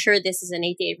 for sure this is an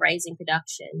 88 Rising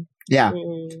production. Yeah.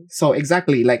 So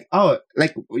exactly, like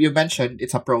you mentioned,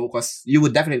 it's a pro because you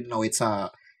would definitely know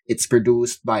it's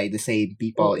produced by the same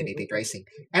people in 88 Rising.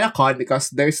 And a con because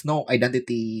there's no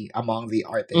identity among the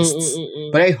artists.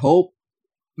 But I hope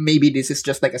maybe this is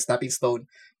just like a stepping stone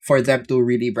for them to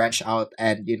really branch out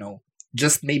and, you know,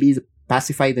 just maybe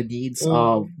pacify the needs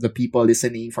of the people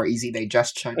listening for easy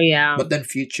digestion. Yeah. But then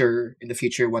in the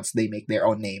future, once they make their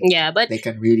own name, but they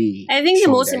can really I think the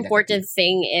show most their important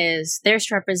thing is there's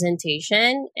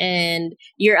representation and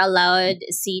you're allowed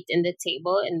a seat in the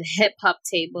table, in the hip-hop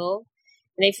table.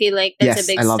 And I feel like that's Yes, a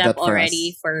big I love step that for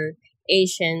already us. for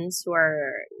Asians who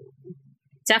are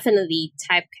definitely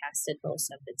typecasted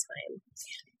most of the time.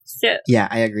 So Yeah,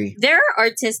 I agree. there are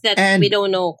artists that we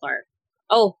don't know, Clark.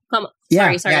 Oh, come on.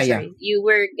 Yeah, Sorry. yeah. You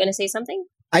were gonna say something?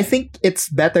 I think it's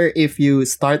better if you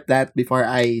start that before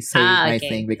I say my okay.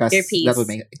 thing because Your piece. that would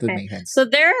make sense. So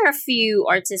there are a few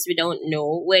artists we don't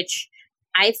know, which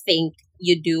I think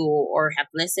you do or have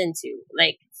listened to.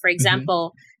 Like, for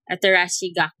example,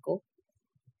 Atarashi Gakko.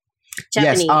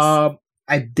 Japanese. Yes,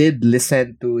 I did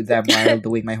listen to them while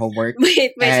doing my homework.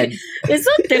 Wait. And It's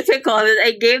so difficult that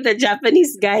I gave the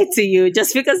Japanese guy to you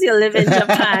just because you live in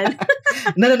Japan.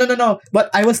 no. But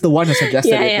I was the one who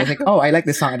suggested it. Yeah. I was like, oh, I like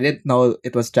this song. I didn't know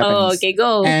it was Japanese. Oh, okay,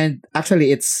 go. And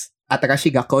actually, it's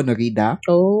Atarashi Gakko Norida.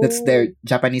 Oh. That's their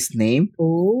Japanese name.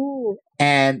 Oh.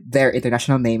 And their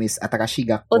international name is Atarashi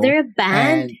Gakko. Oh, they're a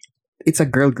band? And it's a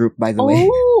girl group, by the way.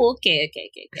 Oh, okay.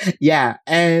 Yeah,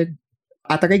 and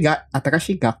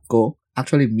Atarashi Gakko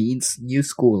actually means new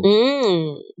school.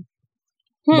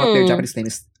 But their Japanese name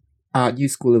is New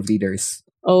School of Leaders.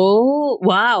 Oh,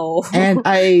 wow. And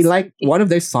I like one of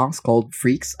their songs called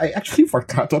Freaks. I actually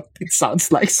forgot what it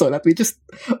sounds like, so let me just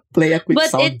play a quick But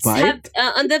sound it's bite.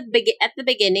 at the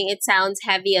beginning, it sounds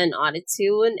heavy on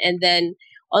autotune, and then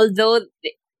although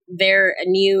they're a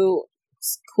new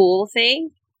school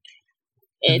thing,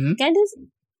 it kind of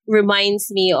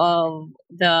reminds me of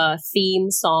the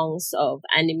theme songs of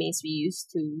animes we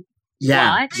used to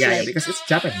watch. Yeah, because it's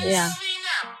Japanese. Yeah.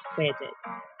 Wait.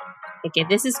 Okay,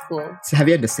 this is cool. It's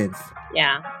heavy on the synth.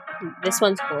 Yeah, this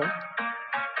one's cool.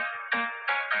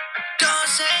 Don't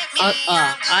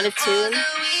Out of tune.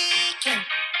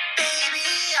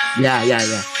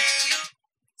 Yeah.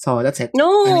 So that's it. No,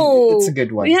 I mean, it's a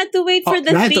good one. we had to wait for Oh,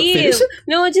 the I have to theme. finish it?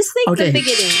 No, just like Okay. the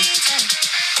beginning.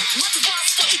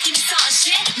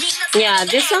 Yeah,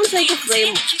 this sounds like a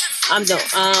flame. No.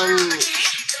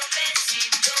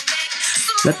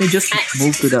 Let me just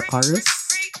move to the chorus.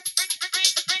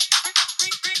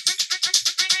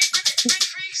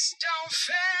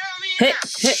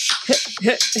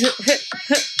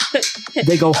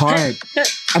 They go hard.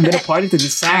 I'm gonna party to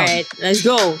this All sound. right, let's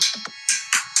go.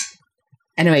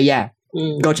 Anyway, yeah.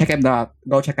 Mm. Go check them out.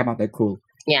 Go check them out. They're cool.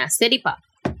 Yeah, city pop,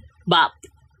 bop.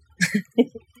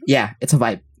 Yeah, it's a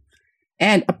vibe.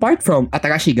 And apart from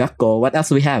Atarashi Gakko, what else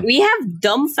do we have? We have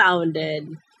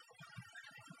dumbfounded.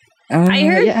 I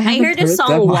yeah, haven't heard the that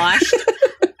song one. "Washed,"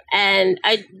 and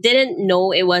I didn't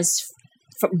know it was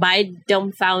by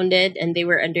Dumbfounded, and they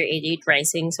were under 88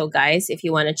 Rising. So, guys, if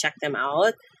you want to check them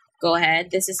out, go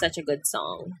ahead. This is such a good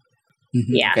song. Mhm,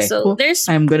 Yeah. okay, So cool. there's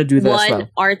I'm gonna do that one as well.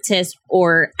 artist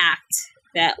or act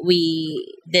that we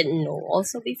didn't know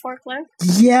also before, Clark.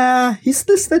 Yeah, he's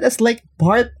listed as like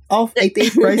part of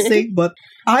 88 Rising, but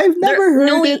I've never heard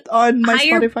no, it on my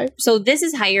higher- Spotify. So this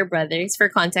is Higher Brothers for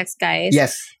context, guys.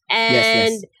 Yes.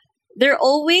 And yes. they're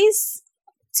always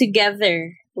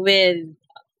together with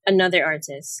another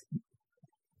artist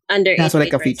under Yeah, so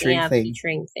like 88 a Rising. featuring Yeah, thing.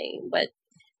 featuring thing. But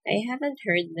I haven't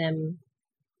heard them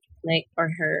like or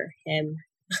her, him.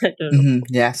 I don't know.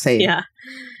 Yeah, same. Yeah.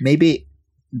 Maybe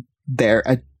they're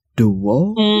a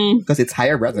duo Mm, because it's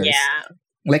Higher Brothers. yeah.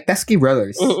 Like Teskey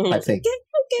Brothers Mm-mm. type thing.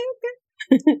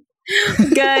 Okay.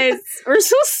 Guys, we're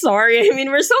so sorry. I mean,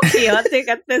 we're so chaotic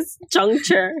at this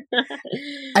juncture.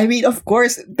 I mean, of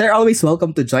course, they're always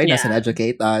welcome to join us and Yeah.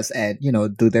 educate us and,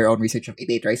 do their own research of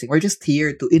 88 Rising. We're just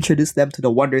here to introduce them to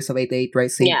the wonders of 88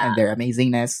 Rising Yeah. and their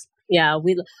amazingness. Yeah,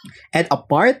 And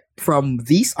apart from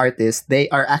these artists, they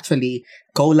are actually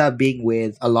collabing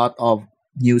with a lot of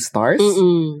new stars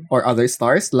mm-mm. or other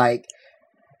stars like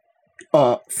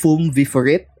Fum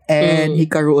Viforit and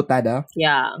Hikaru Utada.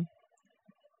 Yeah.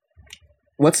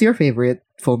 What's your favorite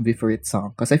Fum Viforit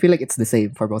song? Because I feel like it's the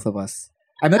same for both of us.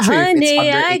 I'm not sure if Honey, it's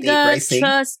under I 88 got Rising.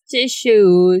 trust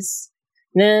issues.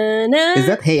 Na, na. Is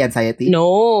that Hey Anxiety?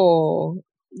 No.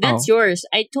 That's yours.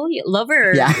 I told you.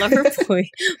 Lover. Yeah. Lover boy.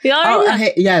 We Oh, already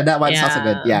hey, yeah, that one's also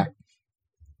good. Yeah. Yeah.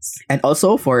 And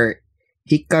also for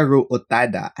Hikaru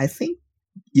Utada, I think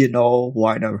you know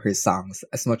one of her songs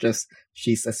as much as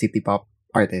she's a city pop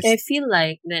artist. I feel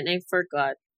like then I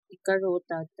forgot. Hikaru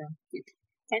Utada.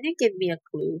 Can you give me a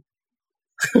clue?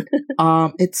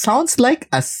 It sounds like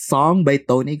a song by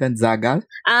Tony Gonzaga.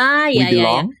 Ah, We yeah, yeah, yeah.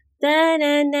 Belong. Da,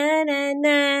 na, na, na,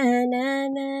 na, na,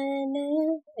 na, na.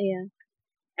 Yeah.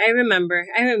 I remember.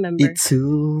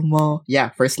 Itsumo. Yeah,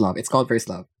 First Love. It's called First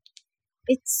Love.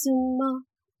 Itsumo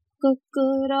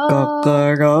kokoro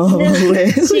Kokoro no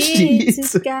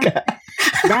Shitsuka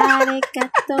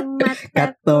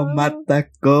Katomata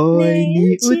ko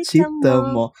ni uchita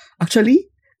mo. Actually,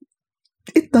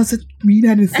 it doesn't mean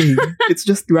anything. It's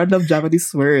just random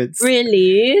Japanese words.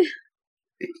 Really?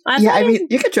 Yeah, I mean,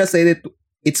 you can translate it.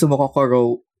 Itsumo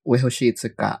kokoro wehoshi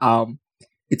itsuka.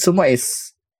 Itsumo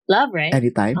is love, right?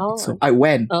 anytime. Oh.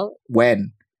 When. Oh,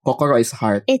 When. Kokoro is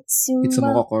heart. Itsumo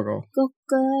Itsumo kokoro.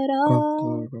 kokoro.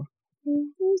 Kokoro.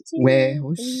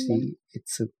 Wehoshi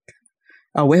itsuka.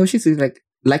 Wehoshi is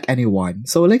like anyone.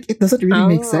 So it doesn't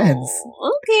really make sense.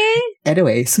 Okay.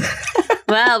 Anyways.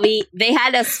 Well, they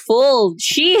had us fooled.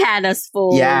 She had us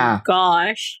fooled. Yeah.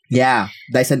 Gosh. Yeah.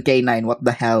 Dyson K9, what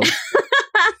the hell?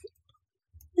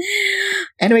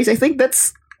 Anyways, I think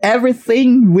that's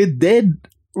everything we did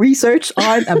research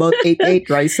on about 88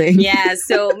 Rising. Yeah,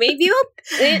 so maybe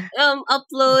we'll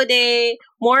upload a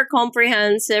more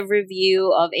comprehensive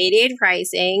review of 88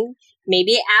 Rising.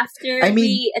 Maybe after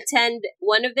we attend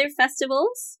one of their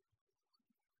festivals.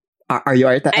 Are you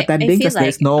attending? feel Because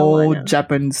there's like I no wanna.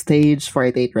 Japan stage for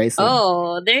 88 Rising.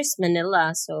 Oh, there's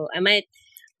Manila, so I might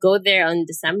go there on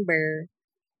December.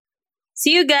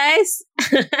 See you guys.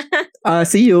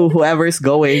 See you, whoever's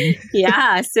going.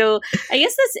 Yeah, so I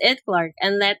guess that's it, Clark.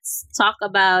 And let's talk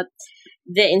about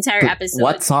the entire episode.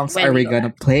 What songs when are we go gonna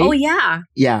back. play? Oh yeah.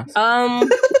 Yeah.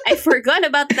 I forgot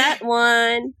about that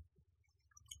one.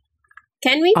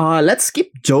 Can we? Let's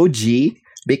skip Joji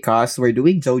because we're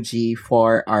doing Joji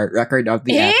for our record of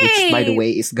the app, which by the Hey! way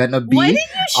is gonna be. Why did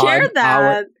you share on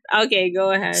that? Okay,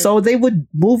 go ahead. So they would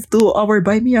move to our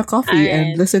Buy Me a Coffee Alright,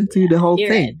 and listen to the whole You're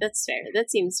thing. right. That's fair.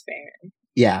 That seems fair.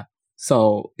 Yeah.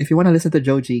 So if you want to listen to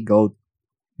Joji, go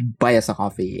buy us a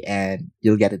coffee and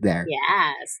you'll get it there.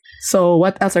 Yes. So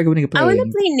what else are we going to play? I want to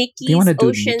play you Nikki's wanna do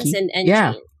Oceans Nikki? and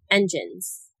Yeah.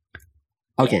 Engines.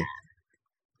 Okay.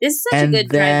 This is such And a good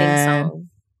driving then- song.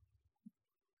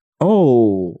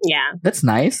 Oh, Yeah. that's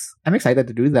nice. I'm excited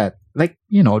to do that. Like,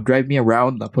 drive me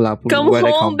around Lapu-Lapu Come when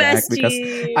I home, come back bestie. because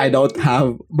I don't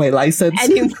have my license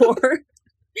anymore.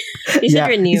 You should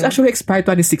renew. It's actually expired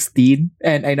 2016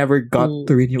 and I never got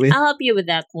to renew it. I'll help you with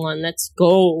that one. Let's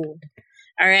go.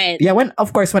 All right. Yeah, when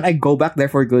I go back there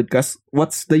for good, because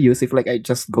what's the use if like I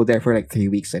just go there for like 3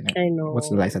 weeks and I know. what's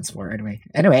the license for anyway?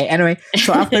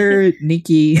 So after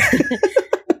Nikki,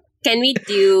 Can we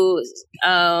do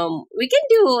we can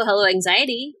do Hello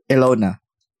Anxiety. Ilona.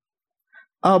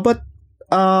 But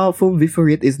Fum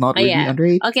Viforit is not Oh, really yeah.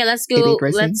 underage. Okay, let's go. 88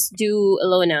 Rising? Let's do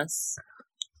Ilona's.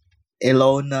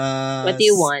 Ilona. What do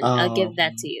you want? I'll give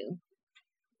that to you.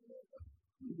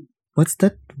 What's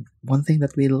that one thing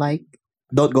that we like?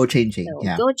 Don't Go Changing. So,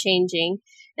 Yeah. Go Changing.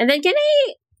 And then can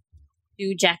I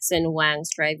do Jackson Wang's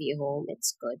Drive You Home?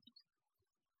 It's good.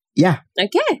 Yeah.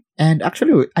 Okay. And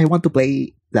actually, I want to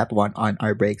play that one on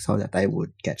our break so that I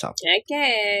would catch up.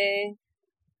 Okay.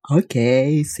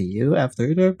 Okay, see you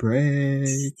after the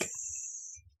break.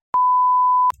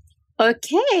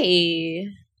 Okay.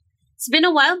 It's been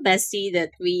a while, bestie,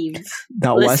 that we've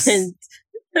That was listened.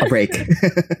 a break.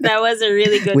 That was a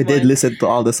really good We one. did listen to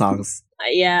all the songs.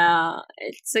 Yeah,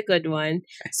 it's a good one.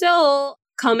 So,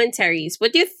 commentaries.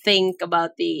 What do you think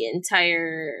about the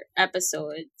entire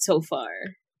episode so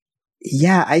far?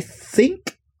 Yeah, I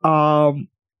think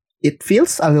it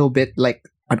feels a little bit like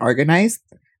unorganized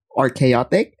or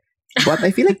chaotic, but I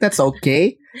feel like that's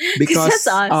okay because that's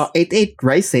us. 88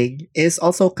 Rising is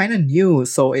also kind of new,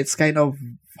 so it's kind of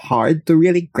hard to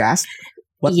really grasp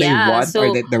what they Yeah, want so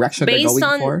or the direction they're based going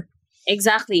on- for.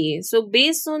 Exactly. So,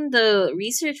 based on the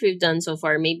research we've done so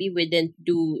far, maybe we didn't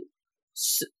do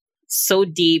so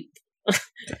deep.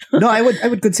 No, I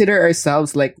would consider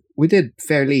ourselves like we did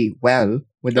fairly well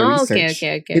with the research.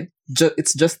 Okay.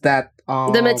 It's just that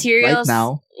The materials- right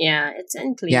now. Yeah, it's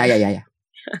unclear. Yeah.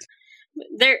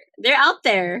 They're out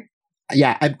there.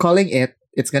 Yeah, I'm calling it.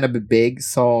 It's gonna be big.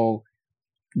 So,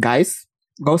 guys,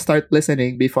 go start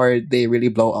listening before they really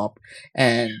blow up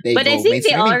and they But go I think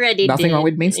they mainstream. I mean, already nothing did. wrong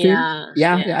with mainstream.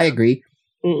 Yeah, I agree.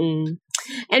 Mm-mm.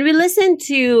 And we listened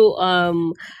to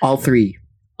All three.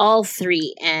 all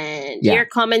three, and Yeah. your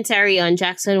commentary on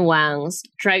Jackson Wang's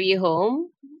Drive You Home.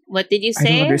 What did you I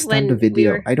say? don't understand the when we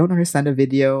video. were- I don't understand the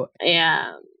video.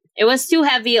 yeah. It was too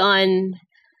heavy on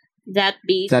that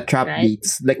beat. The trap right?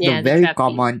 beats, like Yeah, the the very trap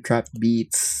common trap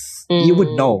beats. You would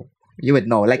Mm. know. You would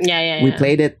know. Like Yeah. we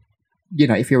played it.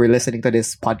 If you were listening to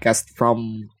this podcast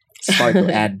from start to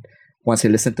end, once you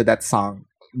listen to that song,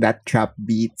 that trap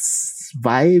beats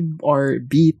vibe or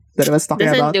beat that I was talking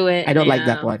Doesn't about, do it. I don't like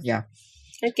yeah. that one. Yeah.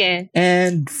 Okay.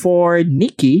 And for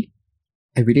Nikki,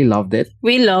 I really loved it.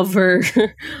 We love her.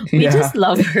 We Yeah. just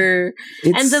love her.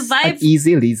 It's the vibe- an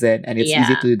easy listen and it's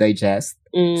easy Yeah. to digest.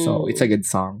 Mm. So it's a good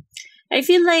song. I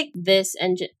feel like this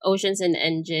Oceans and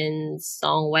Engines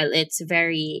song, while it's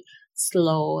very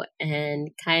slow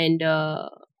and kind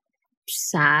of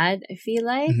sad, I feel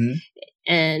like, Mhm.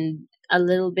 and a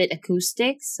little bit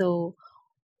acoustic. So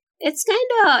it's kind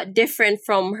of different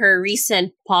from her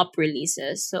recent pop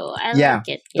releases. So I Yeah, like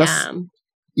it. 'cause Yeah.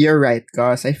 You're right,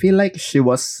 cause I feel like she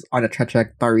was on a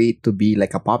trajectory to be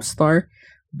like a pop star,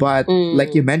 but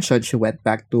like you mentioned, she went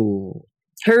back to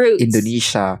Her roots.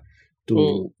 Indonesia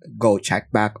to go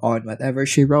check back on whatever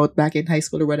she wrote back in high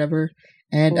school or whatever.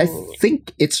 And I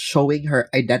think it's showing her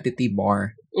identity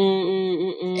more.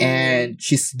 And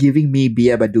she's giving me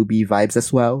Bia Badubi vibes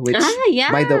as well, which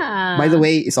yeah. by the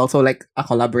way is also like a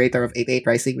collaborator of 88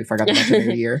 Rising. We forgot to mention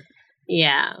earlier.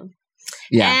 Yeah.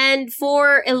 Yeah, And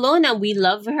for Ilona, we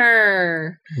love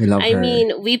her. we love I her.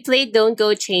 mean, we played Don't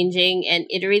Go Changing, and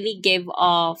it really gave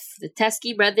off the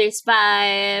Teskey Brothers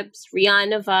vibes,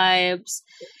 Rihanna vibes.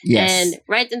 yes, And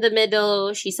right in the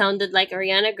middle, she sounded like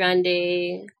Ariana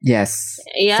Grande. yes.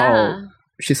 Yeah. So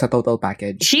she's a total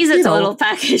package. She's a You know. total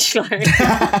package, Clark.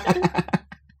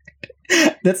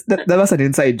 that was an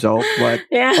inside joke, but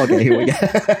Yeah. okay, here we go.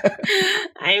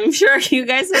 I'm sure you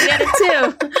guys will get it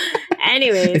too.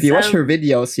 Anyways. If you watch her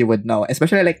videos, you would know.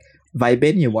 Especially like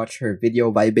Vibin, you watch her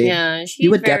video Vibin. yeah, she's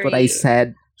You would get what I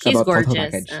said She's about Total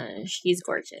gorgeous. Package. She's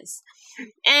gorgeous.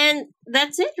 And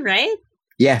that's it, right?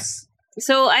 Yes.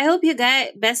 So I hope you guys,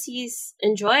 besties,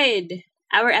 enjoyed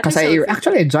our Because episode. I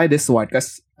actually enjoyed this one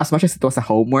because as much as it was a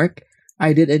homework,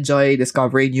 I did enjoy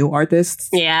discovering new artists.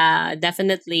 Yeah,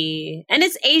 definitely. And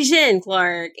it's Asian,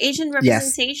 Clark. Asian Yes.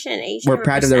 representation. Asian We're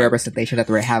proud of the represent- representation that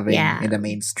we're having Yeah. in the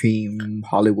mainstream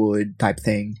Hollywood type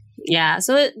thing. Yeah,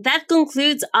 so that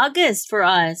concludes August for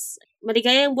us.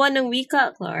 Maligayang buwan ng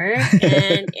wika, Clark.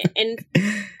 And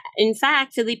In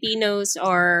fact, Filipinos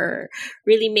are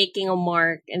really making a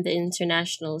mark in the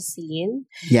international scene.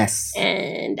 Yes.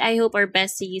 And I hope our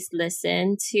besties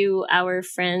listen to our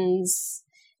friends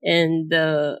in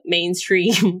the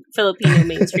mainstream, Filipino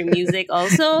mainstream music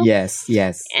also. Yes,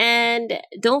 yes. And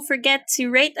don't forget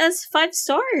to rate us 5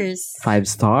 stars. 5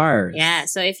 stars. Yeah,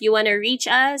 so if you want to reach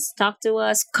us, talk to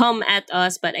us, come at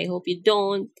us, but I hope you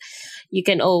don't. You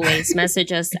can always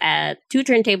message us at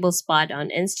 2turntablespod on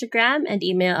Instagram and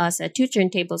email us at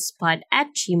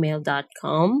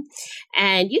 2turntablespod@gmail.com.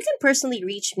 And you can personally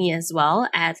reach me as well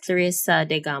at Clarissa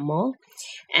Degamo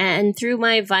and through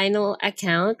my vinyl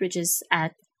account, which is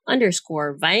at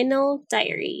 _vinyl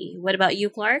diary. What about you,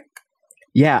 Clark?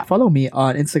 Yeah, follow me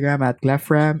on Instagram at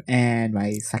Clefram and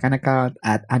my second account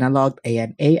at Analoged,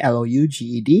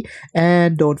 ANALOUGED.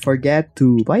 And don't forget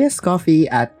to buy us coffee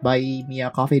at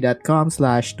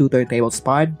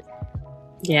buymeacoffee.com/2turntablespod.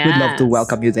 Yeah. We'd love to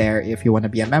welcome you there if you want to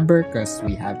be a member because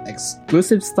we have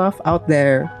exclusive stuff out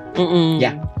there.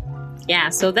 Yeah. Yeah,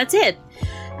 so that's it.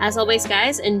 As always,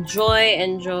 guys,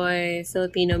 enjoy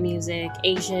Filipino music,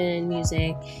 Asian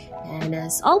music, and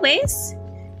as always,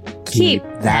 keep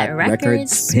that record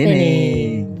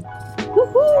spinning.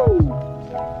 Woohoo!